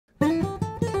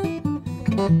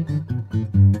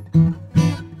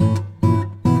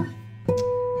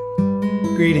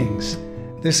Greetings.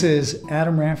 This is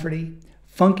Adam Rafferty,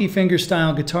 funky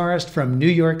fingerstyle guitarist from New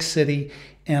York City,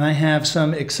 and I have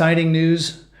some exciting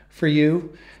news for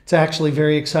you. It's actually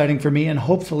very exciting for me and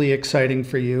hopefully exciting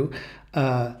for you.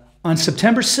 On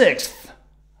September 6th,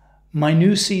 my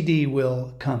new CD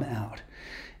will come out.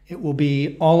 It will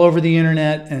be all over the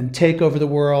internet and take over the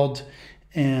world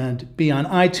and be on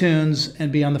iTunes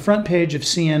and be on the front page of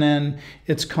CNN.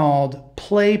 It's called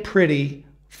Play Pretty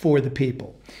for the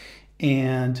People.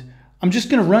 And I'm just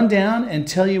going to run down and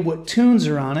tell you what tunes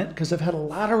are on it, because I've had a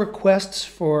lot of requests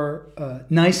for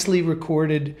nicely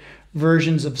recorded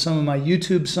versions of some of my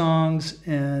YouTube songs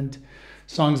and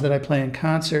songs that I play in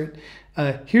concert.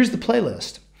 Here's the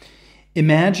playlist.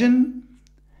 Imagine,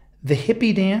 the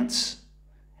Hippie Dance,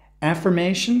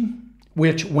 Affirmation,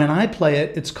 which when I play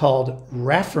it, it's called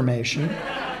Raffermation,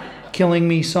 Killing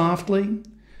Me Softly,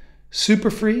 Super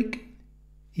Freak,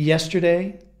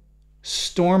 Yesterday,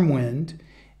 Stormwind,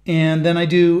 and then I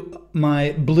do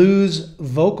my blues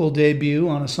vocal debut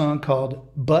on a song called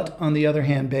But on the Other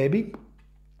Hand Baby,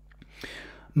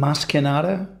 Mas Que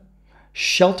Nada,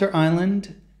 Shelter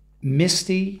Island,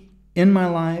 Misty, In My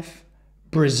Life,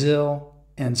 Brazil,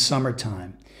 and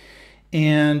Summertime.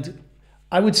 And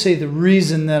I would say the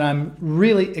reason that I'm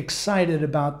really excited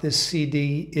about this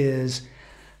CD is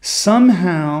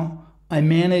somehow I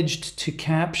managed to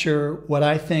capture what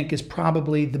I think is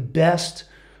probably the best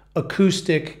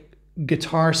acoustic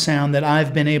guitar sound that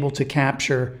I've been able to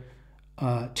capture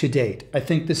to date. I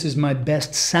think this is my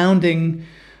best sounding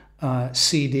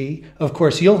CD. Of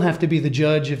course, you'll have to be the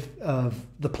judge of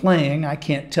the playing. I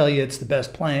can't tell you it's the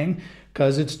best playing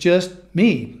because it's just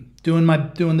me doing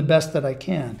the best that I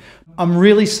can. I'm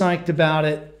really psyched about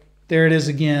it. There it is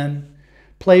again.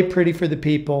 Play Pretty for the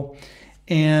People.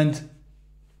 And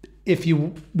if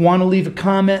you want to leave a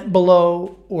comment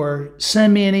below or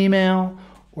send me an email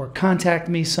or contact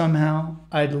me somehow,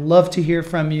 I'd love to hear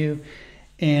from you.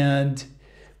 And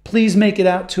please make it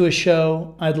out to a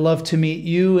show. I'd love to meet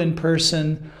you in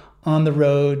person on the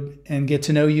road and get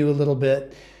to know you a little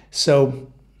bit.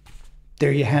 So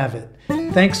there you have it.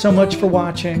 Thanks so much for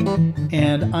watching,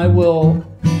 and I will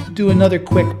do another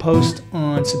quick post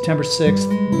on September 6th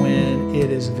when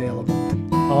it is available.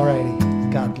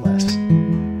 Alrighty, God bless.